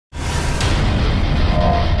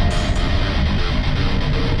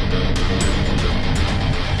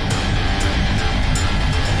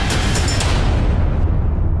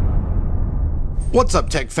What's up,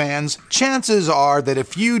 tech fans? Chances are that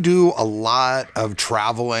if you do a lot of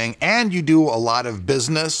traveling and you do a lot of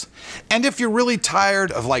business, and if you're really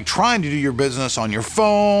tired of trying to do your business on your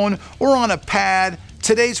phone or on a pad,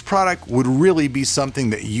 today's product would really be something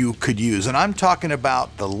that you could use. And I'm talking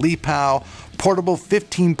about the Lepow portable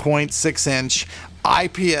 15.6 inch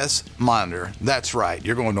IPS monitor. That's right.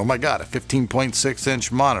 You're going, oh my God, a 15.6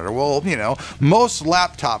 inch monitor. Well, you know, most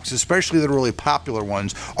laptops, especially the really popular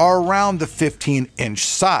ones, are around the 15-inch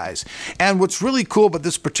size. And what's really cool about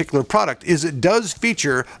this particular product is it does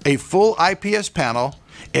feature a full IPS panel.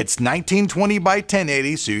 It's 1920 by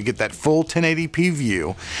 1080, so you get that full 1080p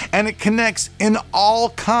view, and it connects in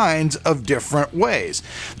all kinds of different ways.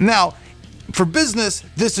 Now, for business,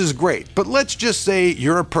 this is great, but let's just say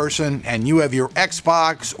you're a person and you have your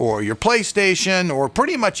Xbox or your PlayStation or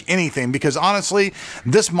pretty much anything, because honestly,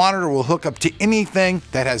 this monitor will hook up to anything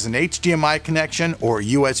that has an HDMI connection or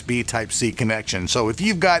USB Type-C connection. So if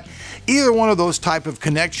you've got either one of those type of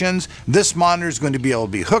connections, this monitor is going to be able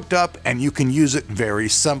to be hooked up and you can use it very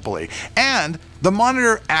simply. And the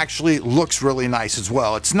monitor actually looks really nice as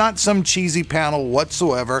well. It's not some cheesy panel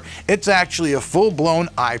whatsoever. It's actually a full-blown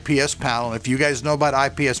IPS panel. And if you guys know about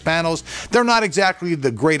IPS panels, they're not exactly the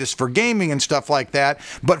greatest for gaming and stuff like that,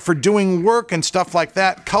 but for doing work and stuff like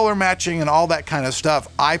that, color matching and all that kind of stuff,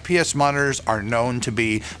 IPS monitors are known to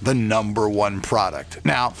be the #1 product.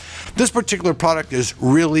 Now, this particular product is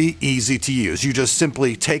really easy to use. You just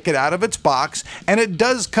simply take it out of its box, and it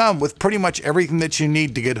does come with pretty much everything that you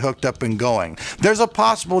need to get hooked up and going. There's a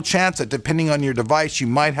possible chance that depending on your device, you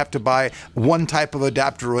might have to buy one type of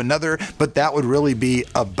adapter or another, but that would really be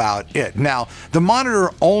about it. Now, the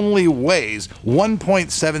monitor only weighs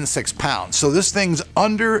 1.76 pounds, so this thing's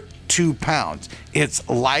under 2 pounds. It's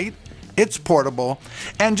light. It's portable,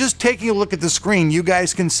 and just taking a look at the screen, you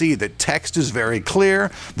guys can see that text is very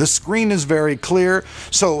clear, the screen is very clear,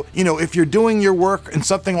 so, you know, if you're doing your work and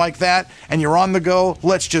something like that, and you're on the go,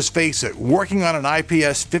 let's just face it, working on an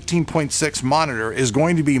IPS 15.6 monitor is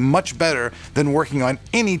going to be much better than working on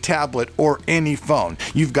any tablet or any phone.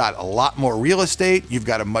 You've got a lot more real estate, you've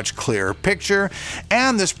got a much clearer picture,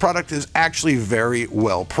 and this product is actually very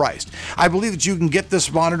well priced. I believe that you can get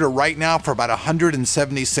this monitor right now for about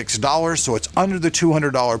 $176. So it's under the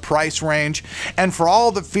 $200 price range. And for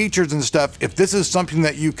all the features and stuff, if this is something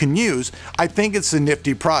that you can use, I think it's a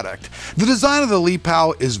nifty product. The design of the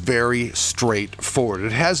Lepow is very straightforward.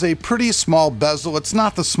 It has a pretty small bezel. It's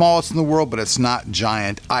not the smallest in the world, but it's not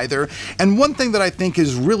giant either. And one thing that I think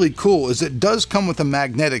is really cool is it does come with a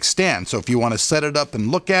magnetic stand. So if you want to set it up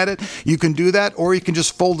and look at it, you can do that, or you can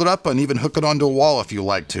just fold it up and even hook it onto a wall if you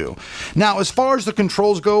like to. Now, as far as the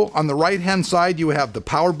controls go, on the right-hand side, you have the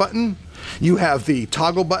power button. You have the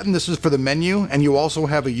toggle button, this is for the menu, and you also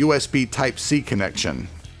have a USB Type-C connection.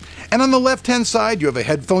 And on the left-hand side, you have a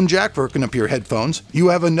headphone jack for hooking up your headphones. You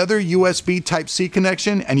have another USB Type-C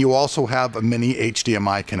connection, and you also have a mini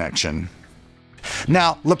HDMI connection.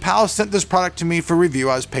 Now, Lepow sent this product to me for review.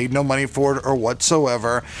 I was paid no money for it or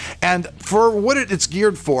whatsoever. And for what it's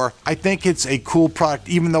geared for, I think it's a cool product,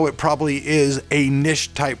 even though it probably is a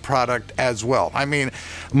niche type product as well. I mean,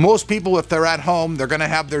 most people, if they're at home, they're going to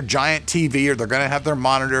have their giant TV or they're going to have their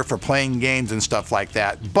monitor for playing games and stuff like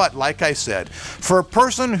that. But like I said, for a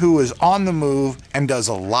person who is on the move and does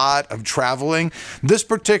a lot of traveling, this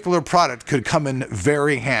particular product could come in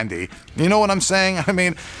very handy. You know what I'm saying? I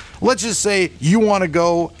mean, let's just say you want to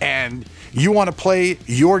go and you want to play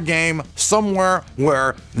your game somewhere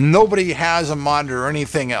where nobody has a monitor or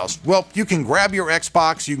anything else. Well, you can grab your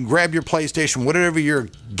Xbox, you can grab your PlayStation, whatever your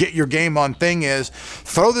get your game on thing is,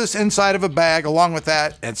 throw this inside of a bag along with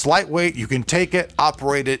that. It's lightweight, you can take it,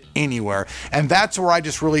 operate it anywhere. And that's where I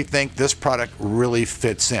just really think this product really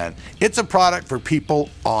fits in. It's a product for people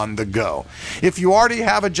on the go. If you already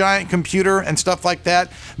have a giant computer and stuff like that,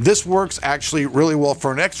 this works actually really well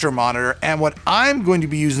for an extra monitor. And what I'm going to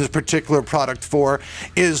be using this particular product for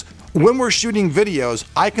is when we're shooting videos,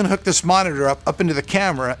 I can hook this monitor up into the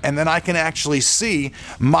camera, and then I can actually see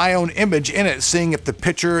my own image in it, seeing if the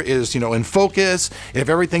picture is, you know, in focus, if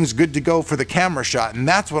everything's good to go for the camera shot, and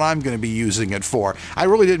that's what I'm going to be using it for. I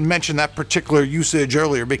really didn't mention that particular usage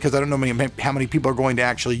earlier because I don't know how many people are going to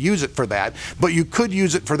actually use it for that, but you could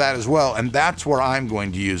use it for that as well, and that's where I'm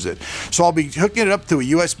going to use it. So I'll be hooking it up to a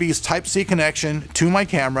USB Type-C connection to my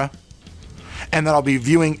camera, and then I'll be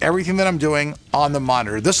viewing everything that I'm doing on the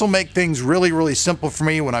monitor. This will make things really, really simple for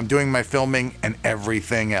me when I'm doing my filming and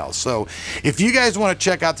everything else. So if you guys want to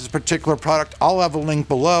check out this particular product, I'll have a link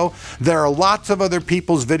below. There are lots of other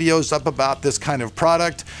people's videos up about this kind of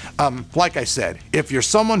product. Like I said, if you're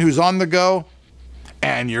someone who's on the go,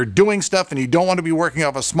 and you're doing stuff and you don't want to be working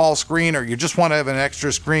off a small screen, or you just want to have an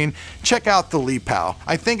extra screen, check out the Lepow.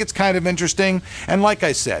 I think it's kind of interesting, and like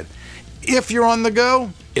I said, if you're on the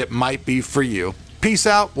go, it might be for you. Peace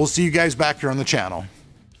out. We'll see you guys back here on the channel.